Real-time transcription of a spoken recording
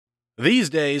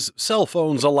These days, cell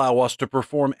phones allow us to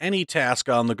perform any task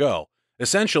on the go,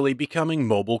 essentially becoming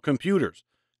mobile computers.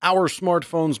 Our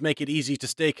smartphones make it easy to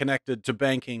stay connected to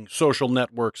banking, social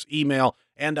networks, email,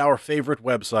 and our favorite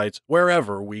websites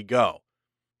wherever we go.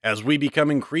 As we become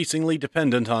increasingly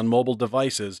dependent on mobile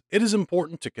devices, it is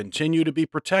important to continue to be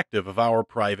protective of our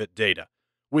private data.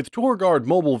 With TorGuard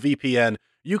Mobile VPN,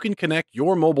 you can connect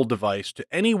your mobile device to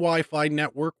any Wi-Fi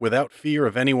network without fear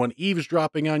of anyone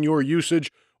eavesdropping on your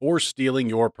usage or stealing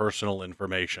your personal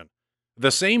information.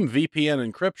 The same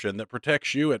VPN encryption that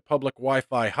protects you at public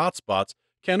Wi-Fi hotspots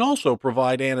can also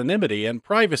provide anonymity and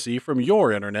privacy from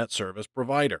your internet service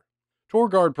provider.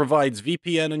 TorGuard provides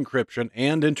VPN encryption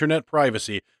and internet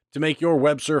privacy to make your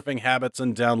web surfing habits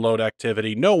and download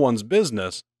activity no one's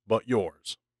business but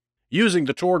yours. Using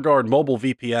the TorGuard mobile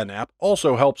VPN app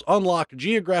also helps unlock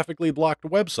geographically blocked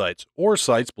websites or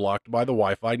sites blocked by the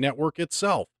Wi-Fi network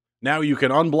itself. Now you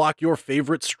can unblock your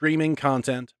favorite streaming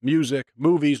content, music,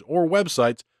 movies, or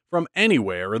websites from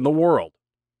anywhere in the world.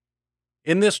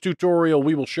 In this tutorial,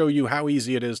 we will show you how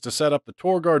easy it is to set up the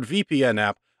TorGuard VPN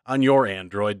app on your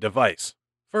Android device.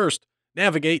 First,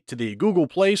 navigate to the Google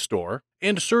Play Store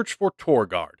and search for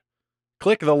TorGuard.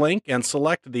 Click the link and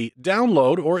select the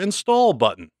Download or Install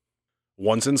button.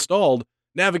 Once installed,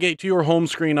 navigate to your home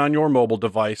screen on your mobile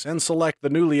device and select the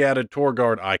newly added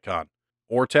TorGuard icon,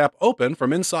 or tap Open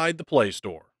from inside the Play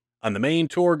Store. On the main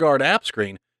TorGuard app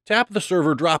screen, tap the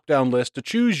server drop-down list to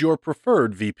choose your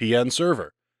preferred VPN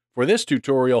server. For this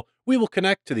tutorial, we will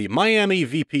connect to the Miami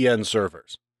VPN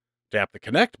servers. Tap the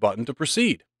Connect button to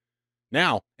proceed.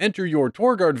 Now, enter your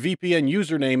TorGuard VPN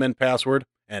username and password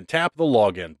and tap the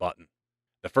Login button.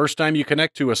 The first time you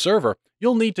connect to a server,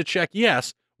 you'll need to check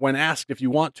Yes when asked if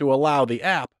you want to allow the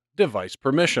app device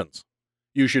permissions.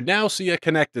 You should now see a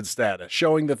connected status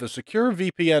showing that the secure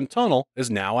VPN tunnel is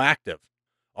now active.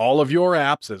 All of your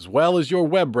apps, as well as your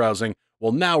web browsing,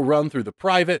 will now run through the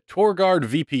private TorGuard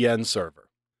VPN server.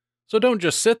 So don't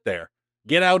just sit there.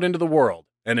 Get out into the world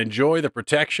and enjoy the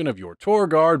protection of your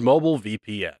TorGuard mobile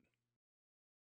VPN.